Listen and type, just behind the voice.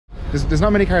there's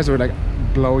not many cars that would like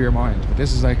blow your mind, but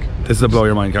this is like... This is a blow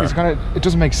your mind car. It's kind of, it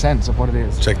doesn't make sense of what it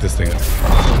is. Check this thing out.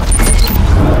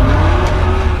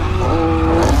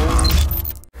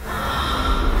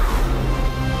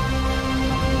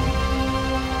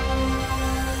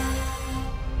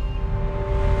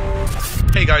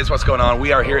 Hey guys, what's going on?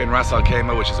 We are here in Ras Al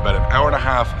Khaimah, which is about an hour and a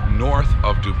half north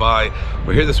of Dubai.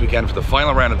 We're here this weekend for the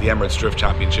final round of the Emirates Drift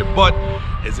Championship, but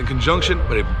it's in conjunction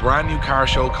with a brand new car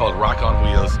show called Rak On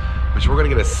Wheels, which we're going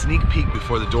to get a sneak peek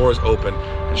before the doors open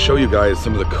and show you guys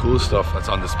some of the cool stuff that's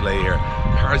on display here.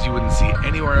 Cars you wouldn't see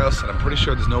anywhere else, and I'm pretty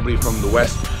sure there's nobody from the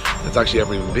West that's actually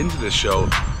ever even been to this show.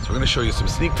 So we're going to show you some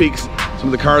sneak peeks, some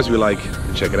of the cars we like,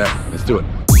 and check it out. Let's do it.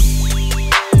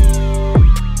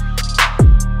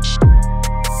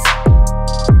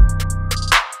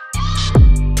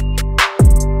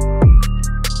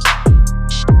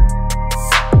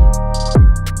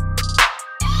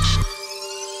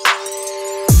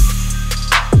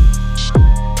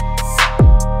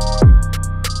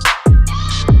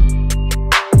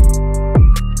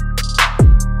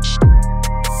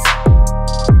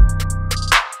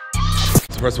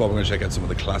 First of all, we're going to check out some of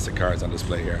the classic cars on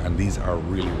display here, and these are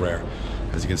really rare.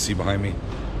 As you can see behind me,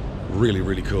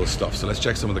 really cool stuff. So let's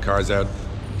check some of the cars out,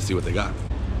 see what they got.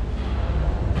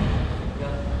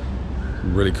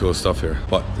 Really cool stuff here,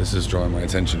 but this is drawing my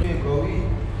attention.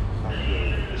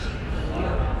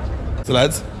 So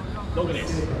lads, look at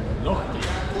this. Look at this.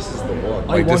 This is the one.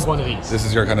 I want one of these. This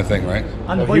is your kind of thing, right?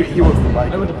 And the bike.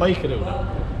 I want the bike to do.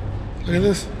 Look at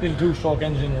this. Little two-stroke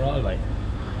engine or all, like.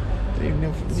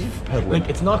 Like,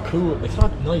 it's not cool, it's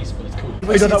not nice, but it's cool.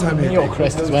 I thought that was a Mayo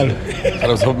crest as well. That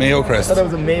was a Mayo crest? I thought that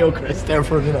was a Mayo crest there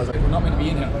for a minute. I was like, we're not meant to be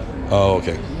in here. Oh,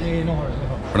 okay. Yeah, no,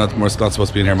 we're not supposed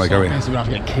to be in here, Mike, are we? So we're not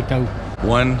going to get kicked out.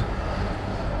 One.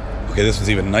 Okay, this one's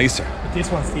even nicer. But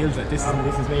this one steals it. This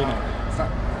is made now.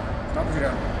 Stop the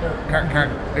video.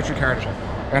 Literally car to show.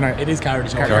 And it is car to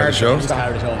show. Car to show? It is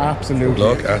car to show. Absolutely.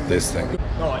 Look at this thing.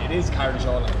 No, it is car to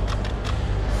show. Like.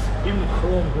 Even the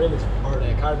chrome grill is, or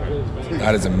the carbon grill is brilliant.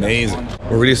 That is amazing.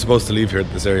 We're really supposed to leave here at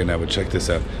this area now, but check this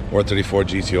out. R34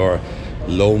 GTR,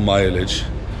 low mileage,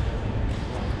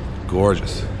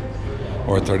 gorgeous.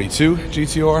 R32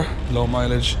 GTR, low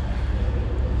mileage,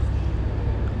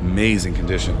 amazing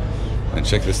condition. And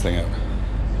check this thing out.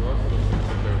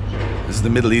 This is the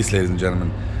Middle East, ladies and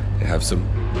gentlemen. They have some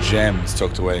gems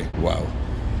tucked away. Wow.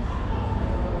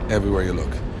 Everywhere you look.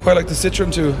 Quite like the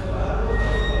Citroen too.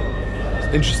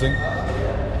 Interesting.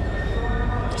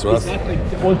 So it's like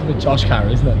the ultimate Josh car,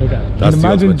 isn't it? Look at it. That's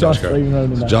imagine Josh driving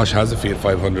around in that. Josh has a Fiat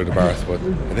 500 Abarth, but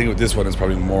I think with this one is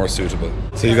probably more suitable.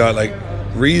 So you got like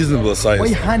reasonable size. My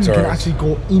hand can actually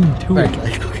go into it.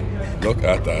 Like, look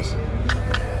at that.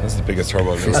 That's the biggest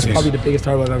turbo I've ever seen. That's probably the biggest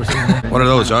turbo I've ever seen. What are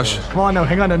those, Josh? Come on now,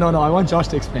 hang on. No, I want Josh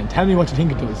to explain. Tell me what you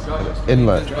think it is.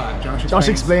 Inlet. Josh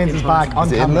explains his back on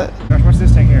camera. Inlet? Josh, what's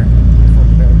this thing here?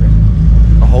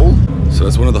 A hole? So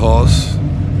that's one of the halls.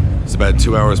 It's about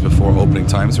 2 hours before opening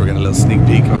time, so we're getting a little sneak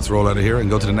peek. Let's roll out of here and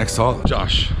go to the next hall.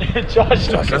 Josh,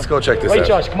 let's go check this out. Right,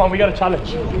 Josh, come on, we got a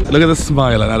challenge. Look at the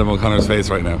smile on Adam O'Connor's face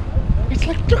right now. It's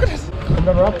like, look at this.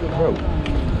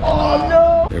 Oh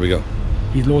no! Here we go.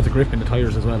 He's loads of grip in the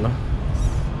tyres as well, though.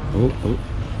 Oh.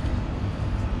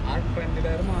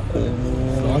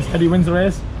 Eddie wins the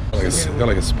race. Got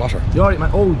like a spotter. You alright,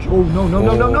 man? Oh,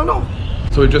 no.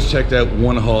 So we've just checked out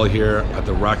one hall here at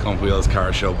the Rak On Wheels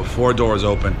car show before doors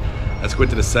open. Let's go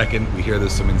into the second. We hear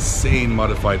there's some insane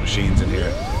modified machines in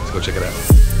here. Let's go check it out.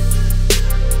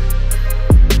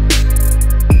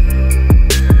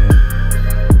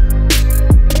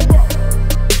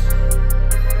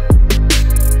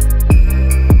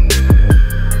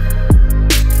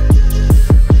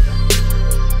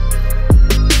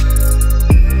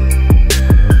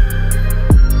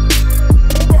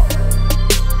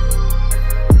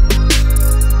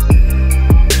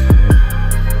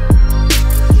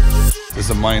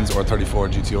 Mine's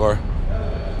R34 GTR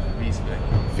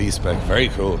V-Spec, very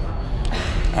cool,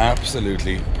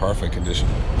 absolutely perfect condition.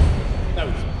 That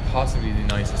was possibly the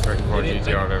nicest 34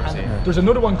 GTR I've ever seen. There's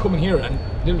another one coming here, and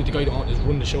literally the guy that is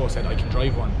running the show said I can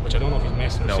drive one, which I don't know if he's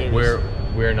messing or serious.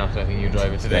 We're not letting you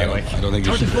drive it today, Mike. I don't think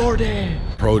you should. 34 day.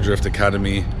 Pro Drift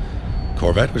Academy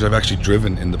Corvette, which I've actually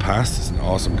driven in the past. It's an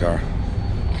awesome car.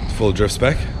 Full drift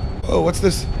spec. Oh, what's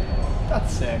this?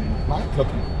 That's Mark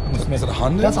looking. Is it a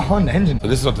Honda? That's a Honda engine. So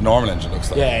this is what the normal engine looks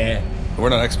like. Yeah. We're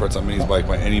not experts on Mini's bike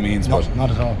by any means, No, but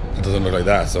not at all. it doesn't look like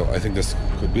that. So I think this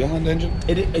could be a Honda engine.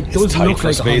 It It's does tight look for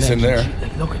like space a in Honda there. engine.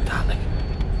 Like, look at that. Like,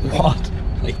 what?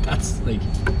 Like, that's like,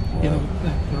 you know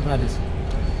what that is.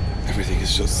 Everything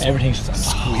is just Everything's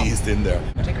just squeezed in there.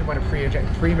 I think we might have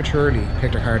prematurely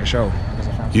picked a car to show because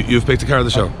I found You've picked a car of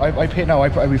the show.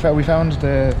 We found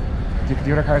the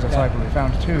other cars outside, but we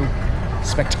found two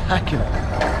spectacular.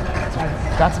 So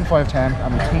Datsun 510,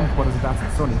 and we think what is a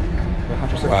Datsun Sunny.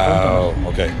 Wow.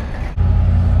 Okay.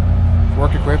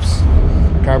 Work equips,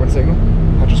 carbon signal,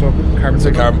 carbon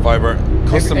signal, Carbon fiber,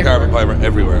 custom carbon fiber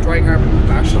everywhere. dry carbon,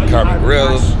 flash, Carbon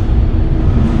grills,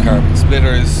 carbon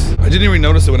splitters. I didn't even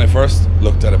notice it when I first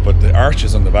looked at it, but the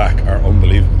arches on the back are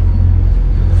unbelievable.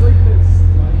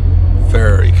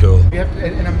 Very cool. We have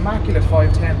an immaculate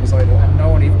 510 beside it, and no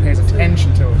one even pays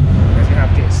attention to it because you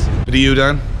have this. Bit of you,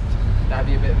 Dan? That'd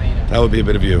be a bit meaner. That would be a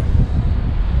bit of you.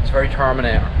 It's very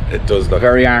Terminator. It does look.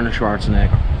 Very Arnold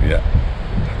Schwarzenegger. Yeah.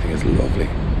 That thing is lovely.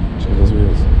 Check those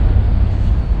wheels.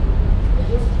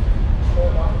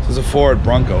 This is a Ford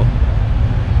Bronco.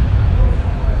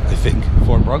 I think.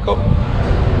 Ford Bronco.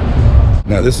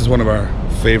 Now this is one of our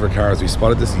favorite cars. We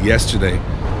spotted this yesterday.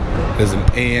 There's an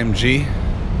AMG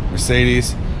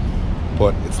Mercedes,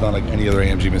 but it's not like any other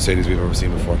AMG Mercedes we've ever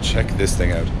seen before. Check this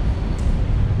thing out.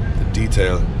 The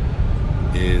detail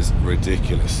is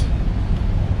ridiculous.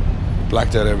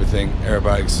 Blacked out everything,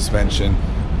 airbags, suspension,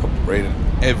 upgraded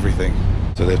everything.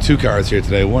 So they have two cars here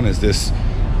today. One is this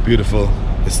beautiful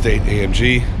estate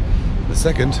AMG. The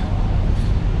second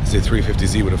is a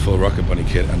 350Z with a full rocket bunny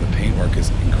kit, and the paintwork is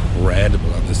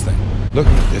incredible on this thing. Look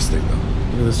at this thing though.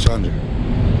 Look at this Challenger.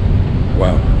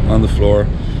 Wow, on the floor,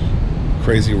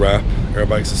 crazy wrap,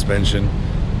 airbag suspension.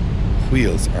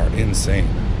 Wheels are insane.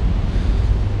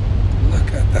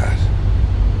 Look at that.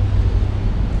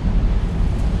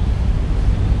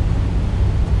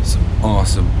 Some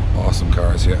awesome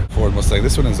cars here. Ford Mustang.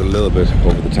 This one is a little bit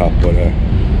over the top, but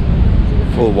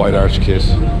full wide arch kit,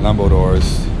 Lambo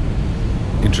doors.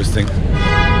 Interesting.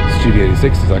 Studio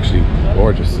 86 is actually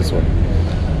gorgeous, this one.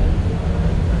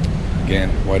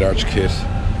 Again, wide arch kit.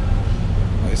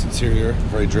 Nice interior,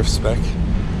 very drift spec.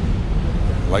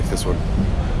 I like this one.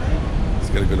 Let's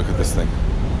get a good look at this thing.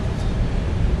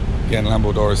 Again,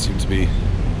 Lambo doors seem to be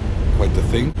quite the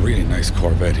thing. Really nice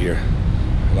Corvette here.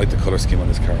 I like the color scheme on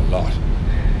this car a lot.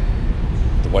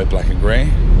 The white, black and grey.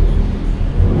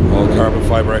 All carbon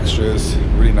fiber extras.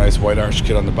 Really nice wide arch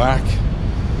kit on the back.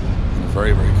 And a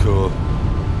very cool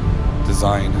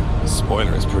design. The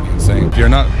spoiler is pretty insane. If you're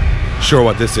not sure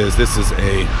what this is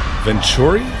a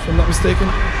Venturi, if I'm not mistaken.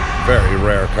 Very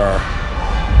rare car.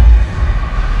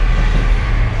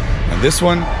 And this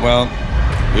one, well,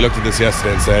 we looked at this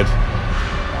yesterday and said,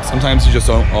 sometimes you just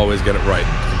don't always get it right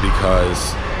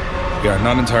because we are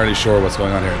not entirely sure what's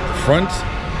going on here. The front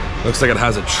looks like it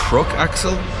has a truck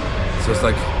axle. So it's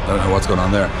like, I don't know what's going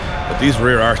on there. But these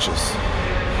rear arches,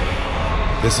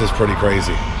 this is pretty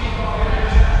crazy.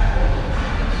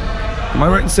 Am I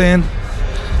right in saying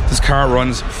this car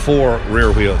runs 4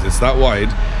 rear wheels? It's that wide,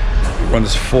 it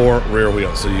runs 4 rear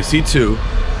wheels. So you see 2,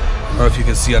 I don't know if you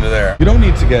can see under there. You don't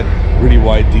need to get really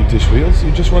wide deep dish wheels,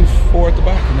 you just run 4 at the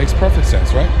back. It makes perfect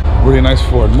sense, right? Really nice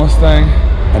Ford Mustang.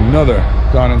 Another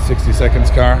Gone in 60 Seconds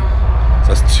car.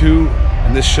 So that's 2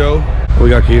 in this show. What we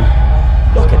got, Keane?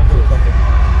 Look at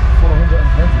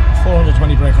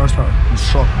 420 brake horsepower. It's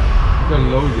truck. Got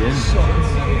loads in.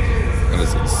 That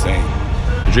is insane.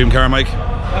 Your dream car, Mike?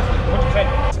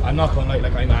 I'm not going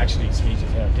like I'm actually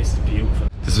speechless here. This is beautiful.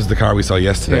 This is the car we saw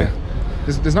yesterday.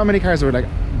 Yeah. There's not many cars that would like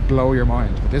blow your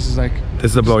mind, but this is like.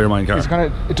 This is a blow your mind car. It's kind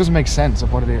of. It doesn't make sense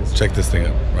of what it is. Check this thing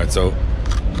out. Right, so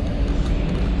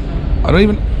I don't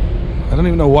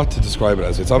even know what to describe it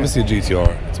as. It's obviously a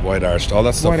GTR. It's wide arched, all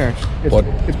that stuff. Wide arch. But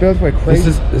it's built by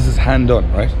crazy. This is hand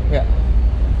done, right? Yeah.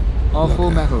 All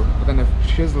full metal, but then they've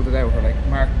chiseled it out or like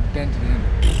marked, dented in.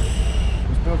 It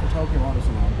was built for Tokyo Motor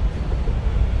Salon.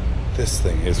 This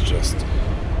thing is just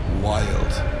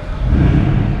wild.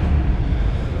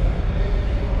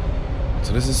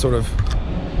 So this is sort of,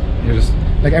 you're just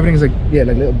like everything's like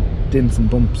like little dents and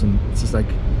bumps, and it's just like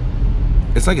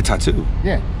it's like a tattoo.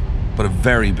 Yeah. But a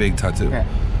very big tattoo. Yeah.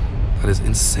 That is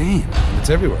insane. It's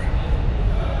everywhere.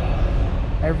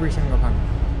 Every single panel.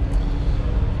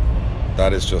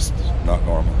 That is just not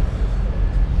normal.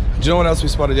 Do you know what else we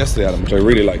spotted yesterday, Adam, which I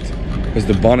really liked? Was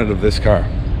the bonnet of this car.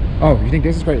 Oh, you think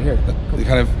this is great? Here. You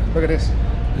kind of Look at this.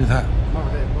 do that. Over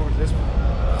to this one.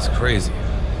 That's crazy.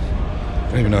 I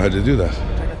don't even know how to do that.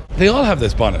 They all have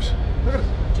this bonnet. Look at it.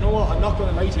 Do you know what? I'm not going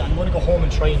to lie to you. I'm going to go home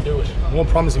and try and do it. I won't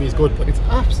promise you it's good, but It's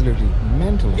absolutely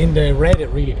mental. in the red it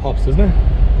really pops, doesn't it?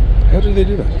 How do they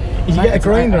do that? You get a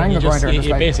grinder and you angle just grinder, you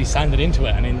just like basically sand it into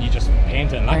it and then you just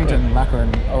paint it and lacquer paint it. and lacquer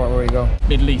and where you go.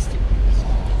 Middle East.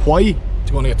 Why? Do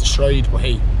you want to get the stride? But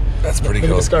hey, That's pretty look at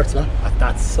cool. the skirts.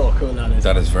 That's so cool. That is.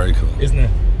 That is very cool. Isn't it?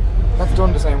 That's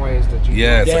done the same way as the GTR.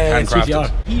 Yeah, it's yeah, like handcrafted.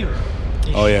 GTR. Here.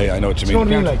 Oh yeah, I know what you Do you know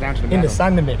mean. what I mean? Down to the In the metal.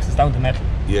 sanding mix, it's down to metal.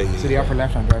 Yeah, yeah. So they offer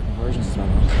left-hand drive conversions as well.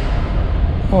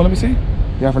 Oh, let me see.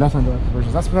 They offer left-hand drive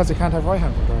conversions. That's because they can't have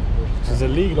right-hand drive conversions. It's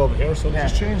illegal over here, so Yeah.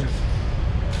 just change it.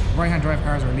 Right-hand drive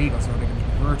cars are illegal, so they can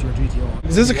convert your GTO.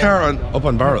 Is this a car up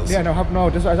on barrels? Yeah, no.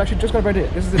 This I was actually just got about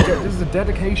it. This is a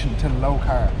dedication to the low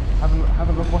car. Have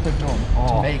a look what they've done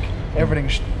to make everything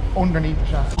underneath the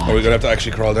chassis. Or are we gonna have to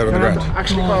actually crawl down on the They're ground?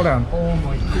 actually crawl down. Oh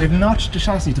my god. They've notched the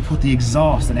chassis to put the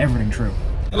exhaust and everything through.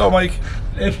 Hello, Mike.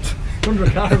 Lift under a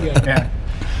car again. Yeah.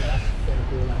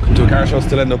 Come to a car show,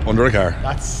 still end up under a car.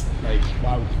 That's like,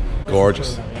 wow.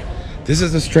 Gorgeous. This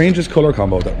is the strangest colour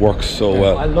combo that works so I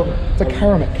well. love it. It's a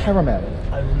caramel.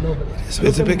 I love it.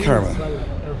 It's a big caramel.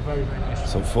 They're very, very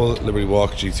nice. So full Liberty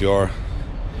Walk GTR.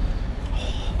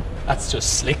 That's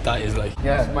just slick, that is like.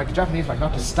 Yeah, like Japanese, like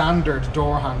not the standard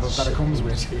door handles that it comes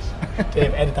with.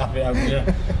 Dave, edit that bit out,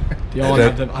 yeah. They all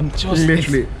have them. I'm just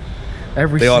Literally,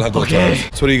 every. They all have those Okay. colours.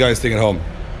 So what do you guys think at home?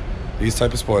 These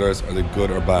type of spoilers, are they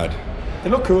good or bad? They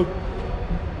look cool.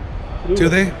 Do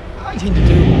they? I think they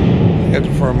do. I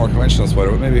prefer a more conventional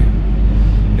spoiler, but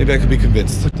maybe I could be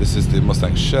convinced. This is the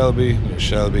Mustang Shelby.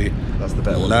 Shelby. That's the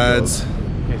better one. Lads.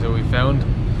 Okay, so we found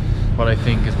what I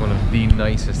think is one of the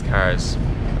nicest cars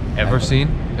ever seen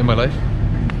in my life.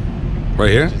 Right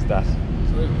here? Which is that.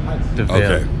 The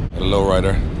Veil. Okay. A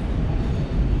lowrider.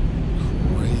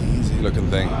 Crazy looking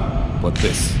thing. But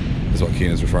this is what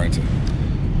Keenan is referring to.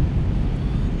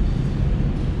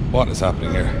 What is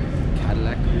happening here?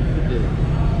 Cadillac.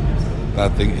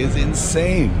 That thing is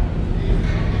insane.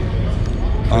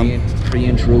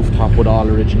 3-inch rooftop with all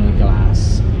original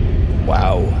glass.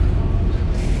 Wow.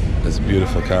 It's a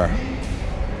beautiful car.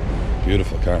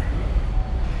 Beautiful car.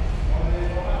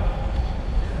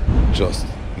 Just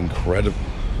incredible.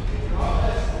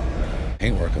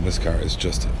 Paintwork on this car is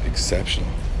just exceptional.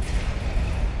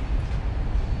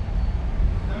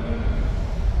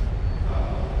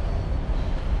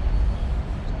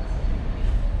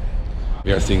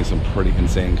 We are seeing some pretty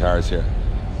insane cars here.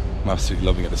 I'm absolutely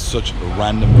loving it. There's such a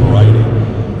random variety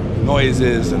of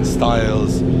noises and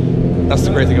styles. That's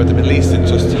the great thing about the Middle East. It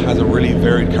just has a really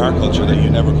varied car culture that you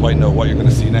never quite know what you're going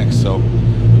to see next. So,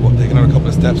 taking on a couple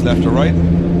of steps left or right,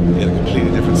 you get a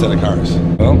completely different set of cars.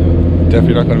 Well,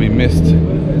 definitely not going to be missed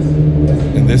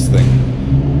in this thing.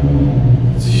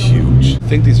 It's huge. I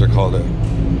think these are called a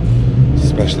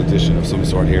special edition of some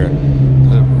sort here.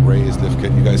 A raised lift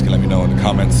kit. You guys can let me know in the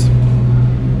comments.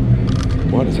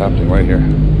 What is happening right here?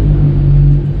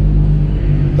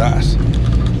 That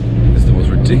is the most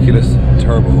ridiculous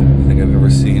turbo thing I've ever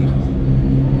seen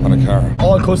on a car.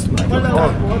 All custom.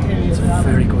 It's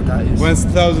very good, that is.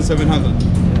 1,700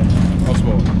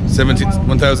 horsepower.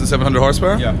 1,700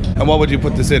 horsepower? Yeah. And what would you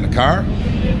put this in? A car?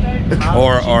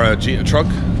 Or a truck?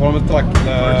 From the truck,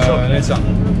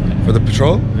 For the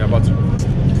patrol? yeah, but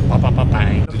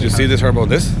Did you see the turbo in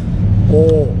this?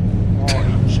 Oh,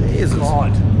 Jesus.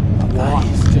 God. What?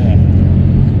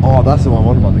 Oh, that's the one I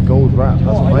want about, the gold wrap. That's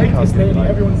Oh, what I my like car's this lady. like.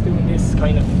 Everyone's doing this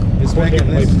kind of. it's making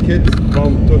this kit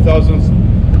from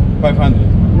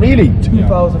 2,500. Really?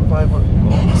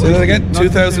 2,500. Say that again? Not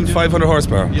 2,500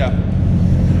 horsepower. Yeah.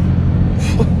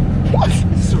 What? Is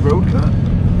this a road car?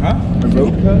 Huh? A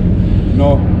road car?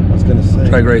 No. I was gonna say.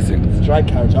 Drag racing. It's a drag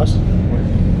car, Josh.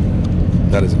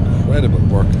 That is incredible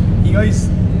work. You guys,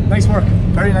 nice work.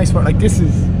 Very nice work. Like, this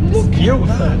is beautiful.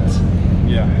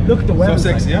 Yeah. Look at the weather. So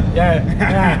sexy, yeah?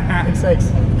 Yeah, it's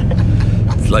sex.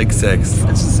 It's like sex.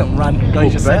 It's just some random guy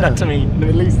just said that to me in the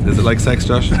Middle East. Is it like sex,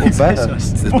 Josh? It's better.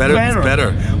 It's better. It's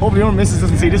better. Hopefully your missus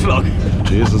doesn't see this vlog.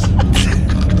 Jesus.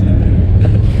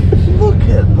 Look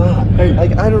at that. Hey.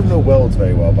 Like, I don't know welds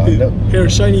very well, but I know. Here,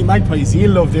 shiny magpies,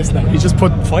 you'll love this now. You just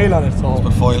put foil on it. So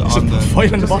Put foil just on put the-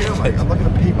 foil on the Just bottom. feel like I'm not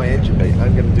gonna paint my engine, mate.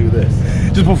 I'm gonna do this.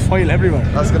 Just put foil everywhere.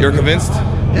 That's gonna You're be- convinced?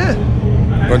 Yeah.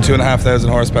 Run 2,500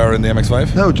 horsepower in the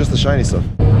MX-5? No, just the shiny stuff.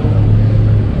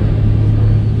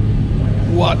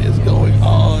 What is going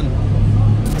on?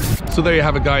 So there you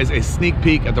have it, guys, a sneak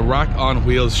peek at the Rak On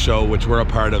Wheels show, which we're a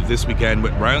part of this weekend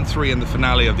with round 3 and the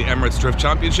finale of the Emirates Drift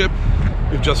Championship.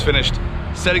 We've just finished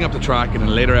setting up the track. In a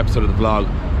later episode of the vlog,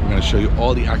 we're going to show you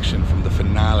all the action from the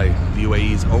finale of the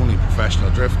UAE's only professional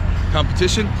drift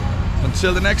competition.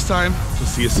 Until the next time, we'll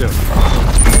see you soon.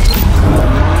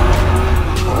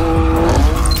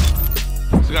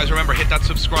 So guys, remember, hit that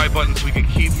subscribe button so we can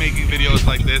keep making videos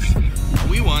like this. And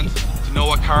we want to know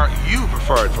what car you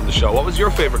preferred from the show. What was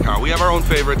your favorite car? We have our own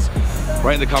favorites.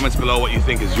 Write in the comments below what you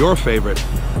think is your favorite.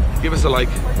 Give us a like,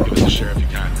 give us a share if you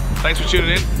can. Thanks for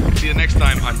tuning in. See you next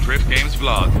time on Drift Games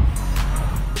Vlog.